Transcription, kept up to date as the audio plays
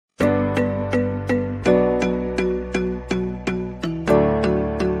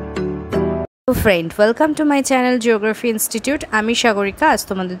Friend welcome to my channel geography institute आमी सागरिका आज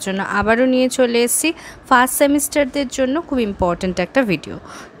तुम्हारे जोन्नो आबारो निये चले एसेछि फार्स्ट सेमिस्टारदेर जोन्नो खूब इम्पोर्टेंट एकटा भिडियो।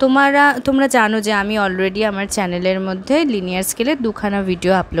 তোমরা জানো যে আমি অলরেডি আমার চ্যানেলের মধ্যে লিনিয়ার স্কেলের দুখানা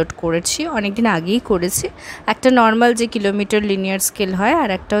ভিডিও আপলোড করেছি, অনেকদিন আগেই করেছি। একটা নর্মাল যে কিলোমিটার লিনিয়ার স্কেল হয় আর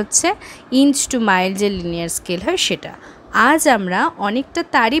একটা হচ্ছে ইঞ্চ টু মাইল যে লিনিয়ার স্কেল হয় সেটা। आज আমরা অনেকটা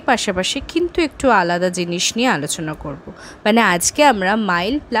তারই পাশাপাশি কিন্তু একটু আলাদা জিনিস নিয়ে আলোচনা করব। মানে আজকে আমরা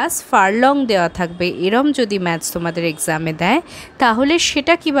মাইল প্লাস ফারলং দেওয়া থাকবে এরম যদি ম্যাথস তোমাদের এক্সামে দেয় তাহলে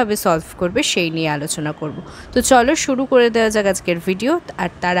সেটা কিভাবে সলভ করবে সেই নিয়ে আলোচনা করব। তো চলো শুরু করে দেওয়া যাক আজকের ভিডিও। আর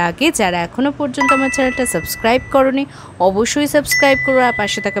তার আগে যারা এখনও পর্যন্ত আমার চ্যানেলটা সাবস্ক্রাইব করোনি অবশ্যই সাবস্ক্রাইব করো আর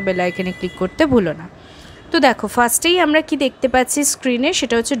পাশে থাকা বেল আইকনে ক্লিক করতে ভুলো না। तो देखो फार्स्टेई আমরা কি দেখতে পাচ্ছি স্ক্রিনে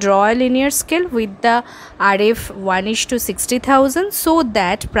সেটা হচ্ছে draw a linear scale with the RF 1:60,000 so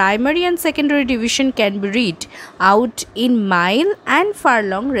that primary and secondary division can be read out in mile and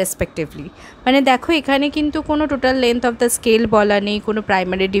furlong respectively। মানে দেখো এখানে কিন্তু কোনো total length of the scale বলা নেই, কোনো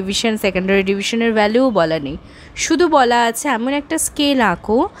প্রাইমারি ডিভিশন সেকেন্ডারি ডিভিশনের ভ্যালুও বলা নেই, শুধু বলা আছে এমন একটা স্কেল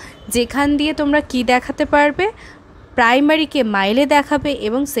আঁকো যেখান দিয়ে তোমরা কি দেখাতে পারবে, प्राइमारी के माइले देखाबे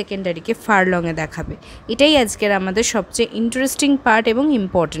एवं सेकेंडारी के फारलंगे देखाबे। एटाई आजकेर आमादेर सबचेये इंटरेस्टिंग पार्ट एवं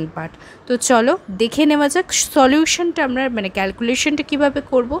इम्पोर्टेंट पार्ट। तो चलो देखे नेওয়া যাক सल्यूशनटा आमरा माने क्यालकुलेशनटा किभाबे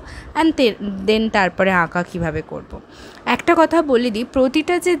करब एंड देन तारपरे आँका किभाबे करब। एकटा कथा बोले दिई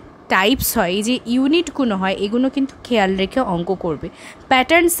प्रतिटा जे टाइप्स है जे यूनिटगुलो है एगुलो किन्तु खेयाल रेखे अंक करबे,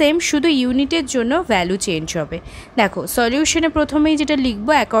 पैटार्न सेम शुधु यूनिटेर जोन्नो भ्यालू चेंज होबे। देखो सल्यूशने प्रथमेई जेटा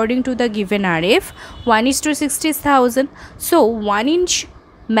लिखबो according to the given RF 1:60,000 so 1 inch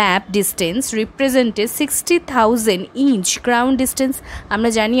map distance represented 60,000 inch ground distance.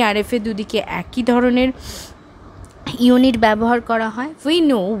 आमरा जानी RF एर दुदिके एकई धरनेर यूनिट व्यवहार करा है। We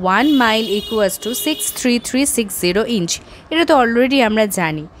know 1 mile equals to 63360 inch, एटा तो अलरेडी आमरा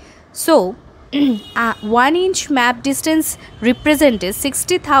जानी। So 1 inch map distance represented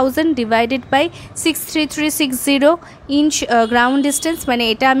 60,000 divided by 63360 inch ground distance। মানে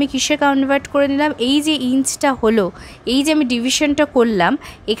এটা আমি কিসে কনভার্ট করে নিলাম, এই যে ইঞ্চটা হলো এই যে আমি ডিভিশনটা করলাম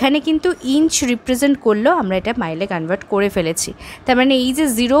এখানে কিন্তু ইঞ্চ রিপ্রেজেন্ট করলো, আমরা এটা মাইলে কনভার্ট করে ফেলেছি। তার মানে এই যে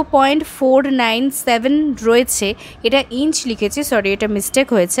 0.497 রয়েছে এটা ইঞ্চ লিখেছি, সরি এটা মিস্টেক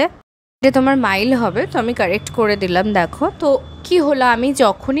হয়েছে, এটা তোমার মাইল হবে, তো আমি কারেক্ট করে দিলাম। দেখো তো কি হলো, আমি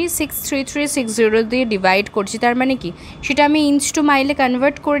যখনই 63360 দিয়ে ডিভাইড করছি তার মানে কি সেটা আমি ইঞ্চ টু মাইলে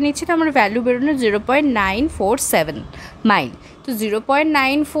কনভার্ট করে নিচ্ছি, তো আমার ভ্যালু বেরোনো 0.947 মাইল। তো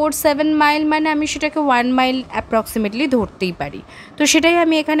 0.947 মাইল মানে আমি সেটাকে 1 মাইল অ্যাপ্রক্সিমেটলি ধরতেই পারি, তো সেটাই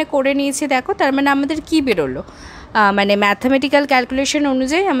আমি এখানে করে নিয়েছি। দেখো তার মানে আমাদের কি বেরোলো, মানে ম্যাথামেটিক্যাল ক্যালকুলেশন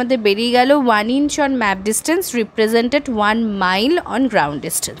অনুযায়ী আমাদের বেরিয়ে গেল 1 inch on map distance represented 1 mile on ground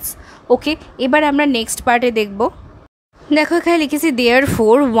distance. ওকে, এবার আমরা নেক্সট পার্টে দেখব। দেখো এখানে লিখেছি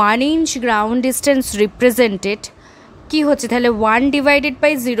therefore 1 inch ground distance represented কি হচ্ছে তাহলে 1 ডিভাইডেড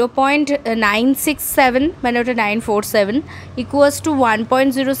বাই 0.967 মানে ওটা 947 ইকুয়ালস টু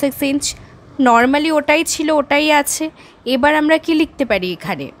 1.06 ইঞ্চ। নর্মালি ওটাই ছিল ওটাই আছে। এবার আমরা কি লিখতে পারি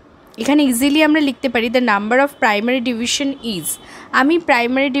এখানে, এখানে ইজিলি আমরা লিখতে পারি the number of primary division is, আমি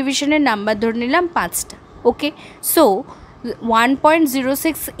প্রাইমারি ডিভিশনের নাম্বার ধরে নিলাম 5টা। ওকে, so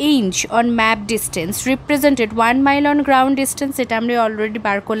 1.06 inch on map distance represented 1 mile on ground distance, এটা আমরা অলরেডি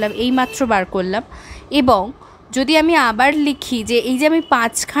বার করলাম, এই মাত্র বার করলাম। এবং যদি আমি আবার লিখি যে এই যে আমি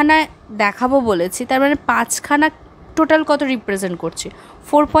 5খানা দেখাবো বলেছি তার মানে 5খানা টোটাল কত রিপ্রেজেন্ট করছে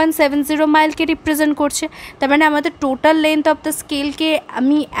 4.70 মাইলকে রিপ্রেজেন্ট করছে। তার মানে আমাদের টোটাল লেন্থ অফ দ্য স্কেলকে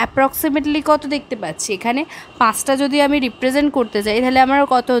আমি অ্যাপ্রক্সিমেটলি কত দেখতে পাচ্ছি, এখানে 5টা যদি আমি রিপ্রেজেন্ট করতে যাই তাহলে আমার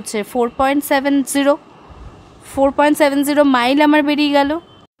কত হচ্ছে 4.70 মাইল আমার বেরিয়ে গেল।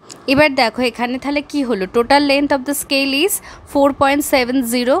 এবার দেখো এখানে তাহলে কি হলো, total length of the scale is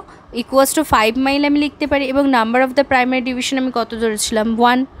 4.70 equals to 5 mile আমি লিখতে পারি। এবং number of the primary division আমি কত ধরেছিলাম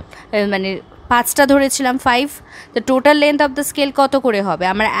 1, মানে 5টা ধরেছিলাম 5। তো total length of the scale কত করে হবে,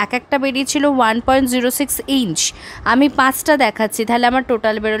 আমার একটা বেরিয়েছিল 1.06 ইঞ্চ, আমি 5টা দেখাচ্ছি তাহলে আমার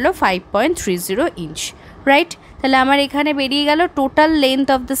টোটাল বেরোলো 5.30 ইঞ্চ, রাইট। তাহলে আমার এখানে বেরিয়ে গেল total length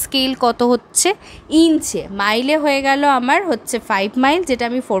of the scale কত হচ্ছে ইঞ্চে, মাইলে হয়ে গেল আমার হচ্ছে 5 মাইল, যেটা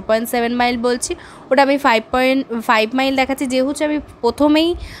আমি 4.7 মাইল বলছি ওটা আমি 5 মাইল দেখাচ্ছি, যেহেতু আমি প্রথমেই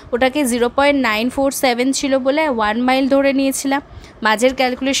ওটাকে 0.947 ছিল বলে 1 মাইল ধরে নিয়েছিলাম। মাঝের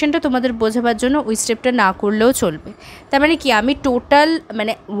ক্যালকুলেশনটা তোমাদের বোঝাবার জন্য ওই স্টেপটা না করলেও চলবে। তার মানে কি আমি টোটাল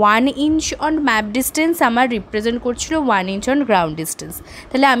মানে 1 इंच অন ম্যাপ ডিস্টেন্স আমার রিপ্রেজেন্ট করছিল 1 इंच অন গ্রাউন্ড ডিস্টেন্স।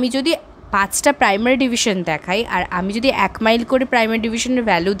 তাহলে আমি যদি 5টা প্রাইমারি ডিভিশন দেখাই আর আমি যদি 1 মাইল করে প্রাইমারি ডিভিশনের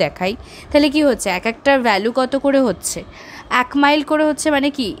ভ্যালু দেখাই তাহলে কি হচ্ছে এক একটার ভ্যালু কত করে হচ্ছে 1 মাইল করে হচ্ছে, মানে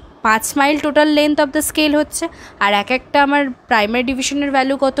কি 5 mile total length of the scale হচ্ছে, আর একটা আমার প্রাইমারি ডিভিশনের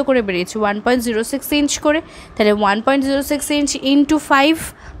ভ্যালু কত করে বেরিয়েছে 1.06 ইঞ্চ করে। তাহলে 1.06 ইঞ্চ ইন্টু 5,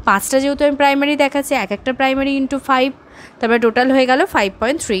 5টা যেহেতু আমি প্রাইমারি দেখাচ্ছি, একটা প্রাইমারি ইন্টু 5, তারপরে টোটাল হয়ে গেল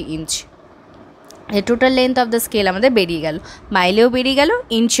 5.3 inch. Total length of the scale আমাদের বেরিয়ে গেল, মাইলেও বেরিয়ে গেল,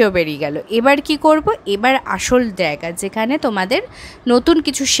 ইঞ্চেও বেরিয়ে গেল। এবার কি করব, এবার আসল জায়গা যেখানে তোমাদের নতুন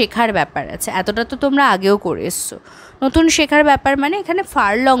কিছু শেখার ব্যাপার আছে। এতটা তো তোমরা আগেও করে এসছো। নতুন শেখার ব্যাপার মানে এখানে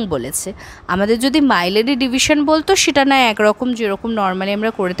ফারলং বলেছে। আমাদের যদি মাইলেরই ডিভিশন বলতো সেটা না একরকম যেরকম নর্মালি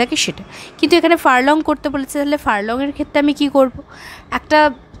আমরা করে থাকি সেটা, কিন্তু এখানে ফারলং করতে বলেছে। তাহলে ফারলংয়ের ক্ষেত্রে আমি কি করব, একটা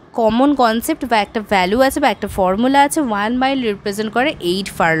কমন কনসেপ্ট বা একটা ভ্যালু আছে বা একটা ফর্মুলা আছে, 1 মাইল রিপ্রেজেন্ট করে 8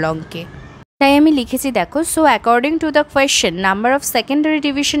 ফারলংকে। তাই আমি লিখেছি দেখো, so according to the question number of secondary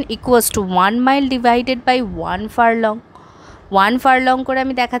division equals to 1 mile divided by 1 furlong. 1 furlong করে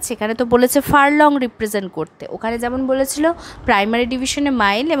আমি দেখাচ্ছি, এখানে তো বলেছে ফারলং রিপ্রেজেন্ট করতে, ওখানে যেমন বলেছিল প্রাইমারি ডিভিশনে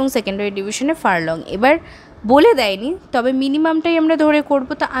মাইল এবং সেকেন্ডারি ডিভিশনে ফারলং। এবার বলে দেয়নি, তবে মিনিমামটাই আমরা ধরে করব।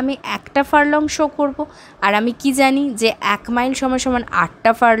 তো আমি একটা ফারলং শো করব, আর আমি কি জানি যে 1 মাইল সমান সমান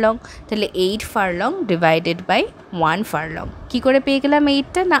 8টা ফারলং, তাহলে 8 ফারলং ডিভাইডেড বাই 1 ফারলং। কী করে পেয়ে গেলাম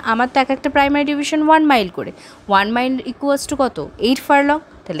 8টা, না আমার তো একটা প্রাইমারি ডিভিশন 1 মাইল করে, 1 মাইল ইকুয়ালস টু কত 8 ফারলং,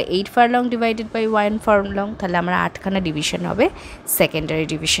 তাহলে 8 ফারলং ডিভাইডেড বাই 1 ফারলং, তাহলে আমার 8খানা ডিভিশন হবে সেকেন্ডারি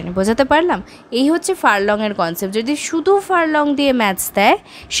ডিভিশনে। বোঝাতে পারলাম? এই হচ্ছে ফারলংয়ের কনসেপ্ট। যদি শুধু ফারলং দিয়ে ম্যাথস দেয়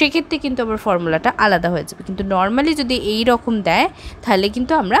সেক্ষেত্রে কিন্তু আবার ফর্মুলাটা আলাদা হয়ে যাবে, কিন্তু নর্মালি যদি এই রকম দেয় তাহলে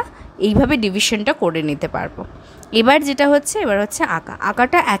কিন্তু আমরা এইভাবে ডিভিশনটা করে নিতে পারবো। এবার যেটা হচ্ছে, এবার হচ্ছে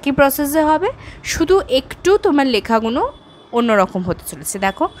আঁকাটা একই প্রসেসে হবে, শুধু একটু তোমার লেখাগুলো অন্যরকম হতে চলেছে।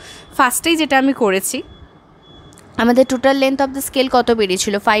 দেখো ফার্স্টেই যেটা আমি করেছি, আমাদের total length of the scale কত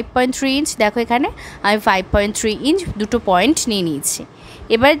বেরিয়েছিল 5.3 ইঞ্চ। দেখো এখানে আমি 5.3 ইঞ্চ দুটো পয়েন্ট নিয়ে নিয়েছি।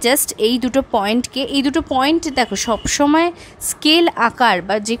 এবার জাস্ট এই দুটো পয়েন্ট দেখো, সবসময় স্কেল আকার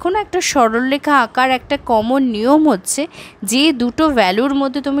বা যে কোনো একটা সরলরেখা আঁকার একটা কমন নিয়ম হচ্ছে যে দুটো ভ্যালুর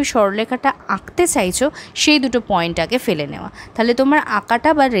মধ্যে তুমি সরলরেখাটা আঁকতে চাইছো সেই দুটো পয়েন্ট আগে ফেলে নেওয়া, তাহলে তোমার আঁকাটা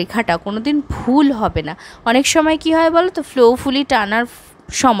বা রেখাটা কোনো দিন ভুল হবে না। অনেক সময় কি হয় বলো তো, ফ্লোফুলি টানার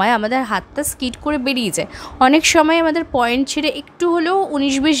সময় আমাদের হাতটা স্কিড করে বেরিয়ে যায়, অনেক সময় আমাদের পয়েন্ট ছেড়ে একটু হলেও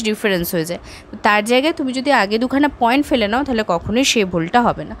 19-20 ডিফারেন্স হয়ে যায়। তার জায়গায় তুমি যদি আগে দুখানা পয়েন্ট ফেলে নাও তাহলে কখনোই সেই ভুলটা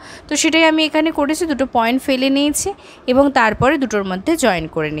হবে না। তো সেটাই আমি এখানে করেছি, দুটো পয়েন্ট ফেলে নিয়েছি এবং তারপরে দুটোর মধ্যে জয়েন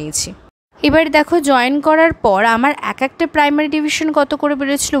করে নিয়েছি। এবার দেখো জয়েন করার পর আমার একটা প্রাইমারি ডিভিশন কত করে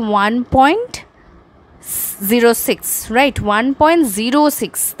বেরিয়েছিল 1.06, রাইট,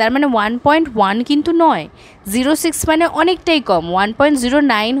 1.06, তার মানে 1.1 কিন্তু নয়, 06 মানে অনেকটাই কম।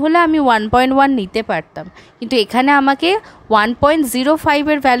 1.09 হলে আমি 1.1 নিতে পারতাম, কিন্তু এখানে আমাকে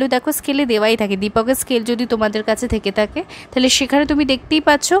 1.05 ভ্যালু দেখো স্কেলে দেওয়াই থাকে। দীপকের স্কেল যদি তোমাদের কাছে থেকে থাকে তাহলে সেখানে তুমি দেখতেই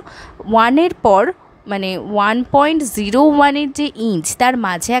পাচ্ছ 1-এর পর মানে 1.01 যে ইঞ্চ তার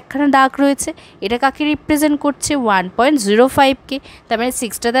মাঝে একখানা দাগ রয়েছে, এটা কাকে রিপ্রেজেন্ট করছে 1.05কে। তার মানে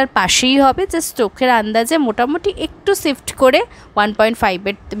 6টা তার পাশেই হবে, জাস্ট চোখের আন্দাজে মোটামুটি একটু শিফট করে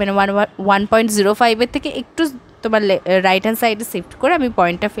 1.5 মানে 1.05 থেকে একটু তোমার রাইট হ্যান্ড সাইডে শিফট করে আমি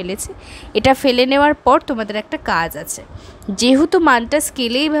পয়েন্টটা ফেলেছি। এটা ফেলে নেওয়ার পর তোমাদের একটা কাজ আছে, যেহেতু মানটা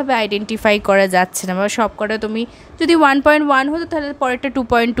স্কেলে এইভাবে আইডেন্টিফাই করা যাচ্ছে না, বা সব কটা তুমি যদি 1.1 হতো তাহলে পরেরটা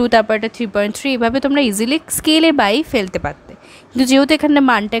 2.2, তারপরটা 3.3, এভাবে তোমরা ইজিলি স্কেলে বাই ফেলতে পারতে। কিন্তু যেহেতু এখানে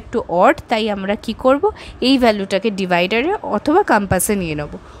মানটা একটু অড, তাই আমরা কি করব, এই ভ্যালুটাকে ডিভাইডারে অথবা কম্পাসে নিয়ে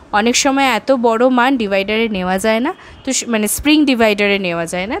নেব। অনেক সময় এত বড় মান ডিভাইডারে নেওয়া যায় না, তো মানে স্প্রিং ডিভাইডারে নেওয়া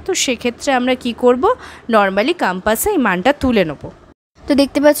যায় না, তো সেক্ষেত্রে আমরা কি করব, নর্মালি কম্পাসে এই মানটা তুলে নেব। তো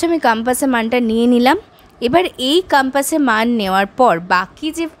দেখতে পাচ্ছ আমি কম্পাসে মানটা নিয়ে নিলাম। এবার এই কম্পাসে মান নেওয়ার পর বাকি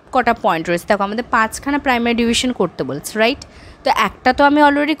যে কটা পয়েন্ট রয়েছে, দেখো আমাদের 5খানা প্রাইমারি ডিভিশন করতে বলছে, রাইট, তো একটা তো আমি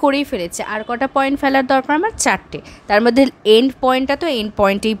অলরেডি করেই ফেলেছি, আর কটা পয়েন্ট ফেলার দরকার আমার 4টে। তার মধ্যে এন্ড পয়েন্টটা তো এন্ড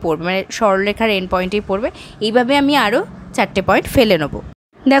পয়েন্টেই পড়বে, মানে সরলরেখার এন্ড পয়েন্টেই পড়বে। এইভাবে আমি আরও 4টে পয়েন্ট ফেলে নেবো।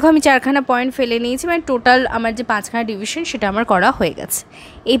 দেখো আমি 4খানা পয়েন্ট ফেলে নিয়েছি, মানে টোটাল আমার যে 5খানা ডিভিশন সেটা আমার করা হয়ে গেছে।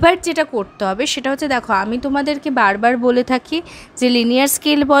 এবার যেটা করতে হবে সেটা হচ্ছে, দেখো আমি তোমাদেরকে বারবার বলে থাকি যে লিনিয়ার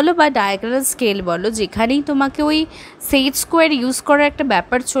স্কেল বলো বা ডায়াগোনাল স্কেল বলো, যেখানেই তোমাকে ওই সেট স্কোয়ার ইউজ করার একটা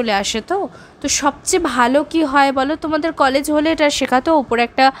ব্যাপার চলে আসে, তো সবচেয়ে ভালো কি হয় বলো, তোমাদের কলেজ হলে এটা শেখাতো, ওপরে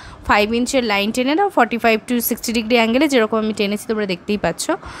একটা 5 ইঞ্চের লাইন টেনে নাও 45 to 60 ডিগ্রি অ্যাঙ্গেলে, যেরকম আমি টেনেছি তোমরা দেখতেই পাচ্ছ,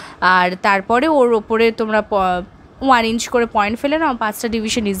 আর তারপরে ওর ওপরে তোমরা 1 ইঞ্চ করে পয়েন্ট ফেলে নাও, 5টা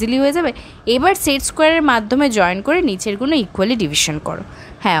ডিভিশন ইজিলি হয়ে যাবে। এবার সেট স্কোয়ারের মাধ্যমে জয়েন করে নিচেরগুলো ইকুয়ালি ডিভিশন করো।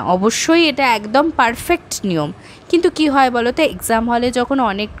 হ্যাঁ, অবশ্যই এটা একদম পারফেক্ট নিয়ম, কিন্তু কি হয় বলো তো, এক্সাম হলে যখন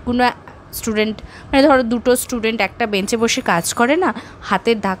অনেকগুলো স্টুডেন্ট মানে ধরো দুটো স্টুডেন্ট একটা বেঞ্চে বসে কাজ করে না,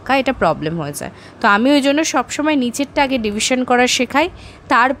 হাতের ধাক্কা এটা প্রবলেম হয়ে যায়। তো আমি ওই জন্য সবসময় নিচেরটা আগে ডিভিশন করা শেখাই,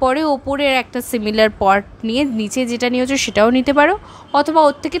 তারপরে ওপরের একটা সিমিলার পট নিয়ে নিচে যেটা নিয়েছো সেটাও নিতে পারো, অথবা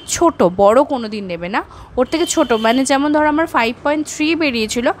ওর থেকে ছোট, বড় কোনো দিন নেবে না, ওর থেকে ছোট মানে যেমন ধরো আমার 5.3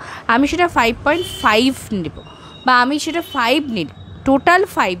 বেরিয়েছিল, আমি সেটা 5.5 নেব, বা আমি সেটা 5 নিই, টোটাল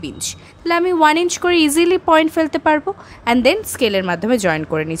 5 ইঞ্চ, তাহলে আমি 1 ইঞ্চ করে ইজিলি পয়েন্ট ফেলতে পারবো। অ্যান্ড দেন স্কেলের মাধ্যমে জয়েন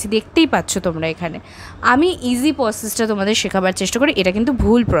করে নিয়েছি, দেখতেই পাচ্ছ তোমরা এখানে। আমি ইজি প্রসেসটা তোমাদের শেখাবার চেষ্টা করি, এটা কিন্তু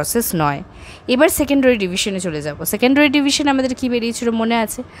ভুল প্রসেস নয়। এবার সেকেন্ডারি ডিভিশনে চলে যাব। সেকেন্ডারি ডিভিশনে আমাদের কী বেরিয়েছিল মনে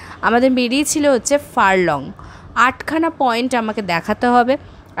আছে? আমাদের বেরিয়েছিল হচ্ছে ফারলং, 8খানা পয়েন্ট আমাকে দেখাতে হবে।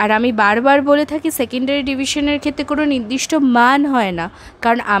 আর আমি বারবার বলে থাকি সেকেন্ডারি ডিভিশনের ক্ষেত্রে কোনো নির্দিষ্ট মান হয় না,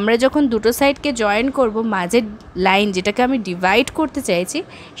 কারণ আমরা যখন দুটো সাইডকে জয়েন করব, মাঝের লাইন যেটাকে আমি ডিভাইড করতে চাইছি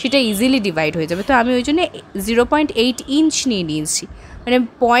সেটা ইজিলি ডিভাইড হয়ে যাবে। তো আমি ওই জন্য 0.8 ইঞ্চ নিয়ে নিয়েছি, মানে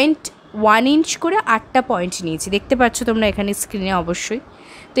 0.1 ইঞ্চ করে 8টা পয়েন্ট নিয়েছি, দেখতে পাচ্ছ তোমরা এখানে স্ক্রিনে অবশ্যই।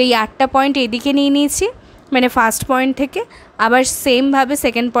 তো এই 8টা পয়েন্ট এদিকে নিয়ে নিয়েছি, মানে ফার্স্ট পয়েন্ট থেকে, আবার সেমভাবে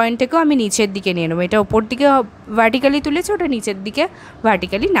সেকেন্ড পয়েন্ট থেকেও আমি নিচের দিকে নিয়ে নেবো। এটা ওপর দিকে ভার্টিক্যালি তুলেছি, ওটা নিচের দিকে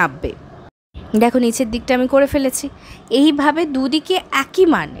ভার্টিক্যালি নামবে। দেখো নিচের দিকটা আমি করে ফেলেছি। এইভাবে দুদিকে একই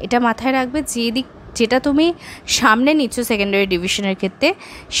মান, এটা মাথায় রাখবে, যেটা তুমি সামনে নিচ্ছ সেকেন্ডারি ডিভিশনের ক্ষেত্রে,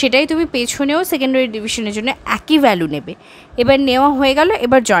 সেটাই তুমি পেছনেও সেকেন্ডারি ডিভিশনের জন্য একই ভ্যালু নেবে। এবার নেওয়া হয়ে গেল,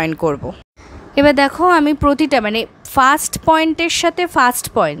 এবার জয়েন করব। এবার দেখো আমি প্রতিটা মানে ফার্স্ট পয়েন্টের সাথে ফার্স্ট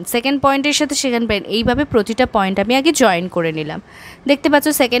পয়েন্ট, সেকেন্ড পয়েন্টের সাথে সেকেন্ড পয়েন্ট, এইভাবে প্রতিটা পয়েন্ট আমি আগে জয়েন করে নিলাম। দেখতে পাচ্ছ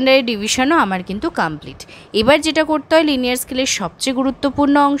সেকেন্ডারি ডিভিশনও আমার কিন্তু কমপ্লিট। এবার যেটা করতে হয় লিনিয়ার স্কেলের সবচেয়ে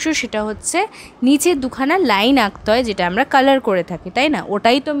গুরুত্বপূর্ণ অংশ, সেটা হচ্ছে নিচে দুখানা লাইন আঁকতে হয়, যেটা আমরা কালার করে থাকি, তাই না?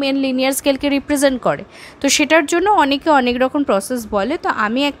 ওটাই তো মেন লিনিয়ার স্কেলকে রিপ্রেজেন্ট করে। তো সেটার জন্য অনেকে অনেক রকম প্রসেস বলে, তো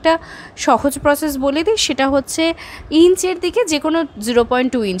আমি একটা সহজ প্রসেস বলে দিই, সেটা হচ্ছে ইঞ্চের দিকে যে কোনো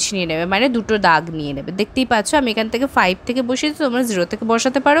 0.2 ইঞ্চ নিয়ে নেবে, মানে দুটো দাগ নিয়ে নেবে। দেখতেই পাচ্ছ আমি এখান থেকে 5 থেকে বসিয়েছি, তোমরা 0 থেকে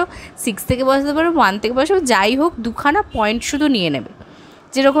বসাতে পারো, 6 থেকে বসাতে পারো, 1 থেকে বসাবো, যাই হোক দুখানা পয়েন্ট শুধু নিয়ে নেবে।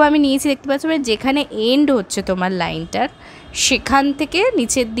 যেরকম আমি নিয়েছি দেখতে পাচ্ছ, মানে যেখানে এন্ড হচ্ছে তোমার লাইনটার, সেখান থেকে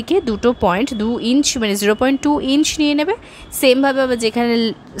নিচের দিকে দুটো পয়েন্ট 2 ইঞ্চ মানে 0.2 ইঞ্চ নিয়ে নেবে। সেমভাবে আবার যেখানে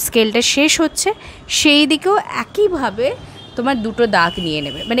স্কেলটা শেষ হচ্ছে সেই দিকেও একইভাবে তোমার দুটো দাগ নিয়ে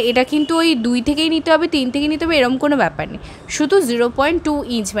নেবে। মানে এটা কিন্তু ওই 2 থেকেই নিতে হবে, 3 থেকে নিতে হবে এরকম কোনো ব্যাপার নেই, শুধু 0.2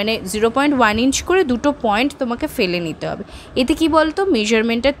 ইঞ্চ মানে 0.1 ইঞ্চ করে দুটো পয়েন্ট তোমাকে ফেলে নিতে হবে। এতে কি বলতো,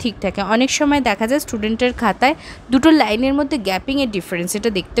 মেজারমেন্টটা ঠিক থাকে। অনেক সময় দেখা যায় স্টুডেন্টের খাতায় দুটো লাইনের মধ্যে গ্যাপিংয়ের ডিফারেন্স, এটা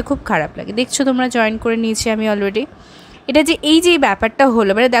দেখতে খুব খারাপ লাগে। দেখছো তোমরা জয়েন করে নিয়েছি আমি অলরেডি। এটা যে এই যে ব্যাপারটা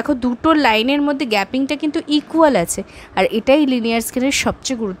হলো, মানে দেখো দুটো লাইনের মধ্যে গ্যাপিংটা কিন্তু ইকুয়াল আছে, আর এটাই লিনিয়ার স্কেলের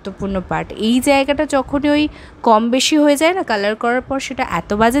সবচেয়ে গুরুত্বপূর্ণ পার্ট। এই জায়গাটা যখনই ওই কম বেশি হয়ে যায় না কালার করার পর, সেটা এত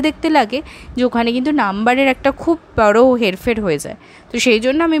বাজে দেখতে লাগে যে ওখানে কিন্তু নাম্বারের একটা খুব বড় হেরফের হয়ে যায়। তো সেই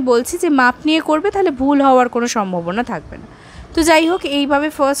জন্য আমি বলছি যে মাপ নিয়ে করবে, তাহলে ভুল হওয়ার কোনো সম্ভাবনা থাকবে না। তো যাই হোক, এইভাবে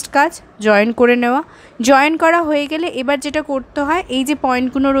ফার্স্ট কাজ জয়েন করে নেওয়া। জয়েন করা হয়ে গেলে এবার যেটা করতে হয়, এই যে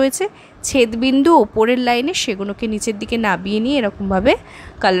পয়েন্টগুলো রয়েছে ছেদবিন্দু ওপরের লাইনে, সেগুলোকে নিচের দিকে নামিয়ে নিয়ে এরকমভাবে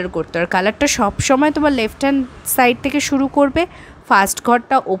কালার করতে হয়। আর কালারটা সবসময় তোমার লেফট হ্যান্ড সাইড থেকে শুরু করবে। ফার্স্ট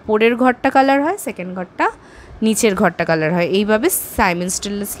ঘরটা ওপরের ঘরটা কালার হয়, সেকেন্ড ঘরটা নিচের ঘরটা কালার হয়। এইভাবে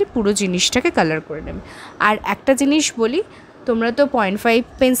সাইমেলটেনিয়াসলি পুরো জিনিসটাকে কালার করে নেবে। আর একটা জিনিস বলি, তোমরা তো 0.5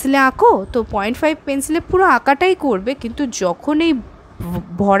 পেন্সিলে আঁকো, তো 0.5 পেন্সিলে পুরো আঁকাটাই করবে, কিন্তু যখন এই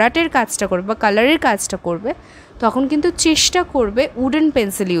ভরাটের কাজটা করবে বা কালারের কাজটা করবে, তখন কিন্তু চেষ্টা করবে উডেন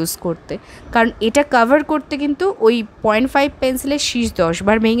পেন্সিল ইউজ করতে, কারণ এটা কভার করতে কিন্তু ওই 0.5 পেন্সিলের শীষ 10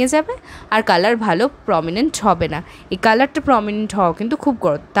 বার ভেঙে যাবে, আর কালার ভালো প্রমিনেন্ট হবে না। এই কালারটা প্রমিনেন্ট হওয়া কিন্তু খুব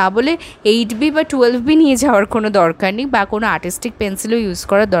গরম, তা বলে 8B বা 12B নিয়ে যাওয়ার কোনো দরকার নেই, বা কোনো আর্টিস্টিক পেন্সিলও ইউজ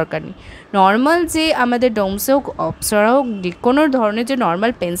করার দরকার নেই। নর্মাল যে আমাদের ডোমসে হোক, অপসরা হোক, যে কোনো ধরনের যে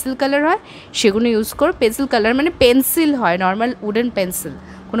নর্মাল পেন্সিল কালার হয় সেগুলো ইউজ করো। পেন্সিল কালার মানে পেন্সিল হয়, নর্মাল উডেন পেন্সিল,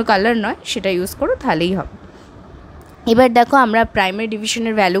 কোনো কালার নয়, সেটা ইউজ করো, তাহলেই হবে। এবার দেখো আমরা প্রাইমারি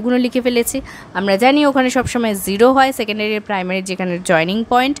ডিভিশনের ভ্যালুগুলো লিখে ফেলেছি। আমরা জানি ওখানে সবসময় 0 হয়, সেকেন্ডারি প্রাইমারি যেখানে জয়নিং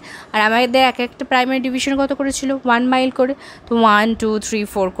পয়েন্ট। আর আমাদের এক একটা প্রাইমারি ডিভিশন কত করেছিল, 1 মাইল করে। তো 1 2 3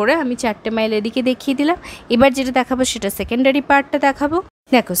 4 করে আমি 4টে মাইল এদিকে দেখিয়ে দিলাম। এবার যেটা দেখাবো সেটা সেকেন্ডারি পার্টটা দেখাবো।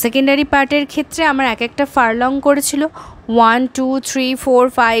 দেখো সেকেন্ডারি পার্টের ক্ষেত্রে আমার এক একটা ফারলং করেছিল 1 2 3 4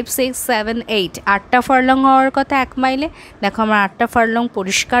 5 6 7 8, 8টা ফারলং হওয়ার কথা 1 মাইলে। দেখো আমার 8টা ফারলং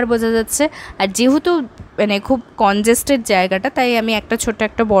পরিষ্কার বোঝা যাচ্ছে। আর যেহেতু মানে খুব কনজেস্টেড জায়গাটা, তাই আমি একটা ছোট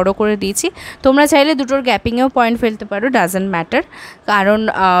একটা বড় করে দিয়েছি। তোমরা চাইলে দুটোর গ্যাপিংয়েও পয়েন্ট ফেলতে পারো, ডাজেন্ট ম্যাটার, কারণ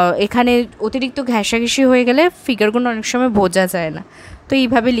এখানে অতিরিক্ত ঘেঁষাঘেঁষি হয়ে গেলে ফিগারগুলো অনেক সময় বোঝা যায় না। তো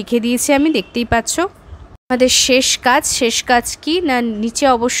এইভাবে লিখে দিয়েছি আমি, দেখতেই পাচ্ছ। আমাদের শেষ কাজ কি না, নিচে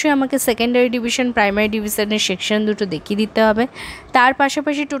অবশ্যই আমাকে সেকেন্ডারি ডিভিশন প্রাইমারি ডিভিশনের সেকশন দুটো দেখিয়ে দিতে হবে, তার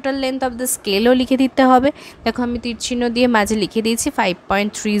পাশাপাশি টোটাল লেন্থ অফ দ্য স্কেলও লিখে দিতে হবে। দেখো আমি তীরচিহ্ন দিয়ে মাঝে লিখে দিয়েছি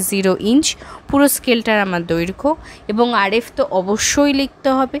 5.30 ইঞ্চ পুরো স্কেলটার আমার দৈর্ঘ্য, এবং আরএফ তো অবশ্যই লিখতে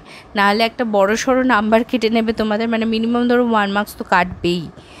হবে, নাহলে একটা বড় সড়ো নাম্বার কেটে নেবে তোমাদের, মানে মিনিমাম ধরো 1 মার্কস তো কাটবেই।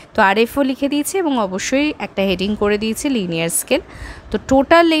 তো আরএফও লিখে দিয়েছি এবং অবশ্যই একটা হেডিং করে দিয়েছি লিনিয়ার স্কেল। তো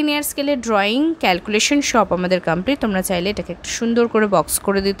টোটাল লিনিয়ার স্কেলের ড্রয়িং ক্যালকুলেশন সব আমাদের কমপ্লিট। তোমরা চাইলে এটাকে একটু সুন্দর করে বক্স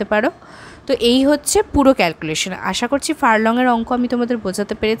করে দিতে পারো। তো এই হচ্ছে পুরো ক্যালকুলেশন। আশা করছি ফারলংয়ের অঙ্ক আমি তোমাদের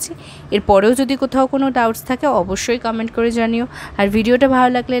বোঝাতে পেরেছি। এরপরেও যদি কোথাও কোনো ডাউটস থাকে অবশ্যই কমেন্ট করে জানিও, আর ভিডিওটা ভালো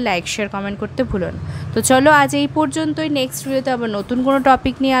লাগলে লাইক শেয়ার কমেন্ট করতে ভুলো না। তো চলো আজ এই পর্যন্তই, নেক্সট ভিডিওতে আবার নতুন কোনো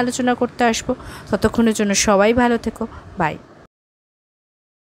টপিক নিয়ে আলোচনা করতে আসবো। ততক্ষণের জন্য সবাই ভালো থেকো, বাই।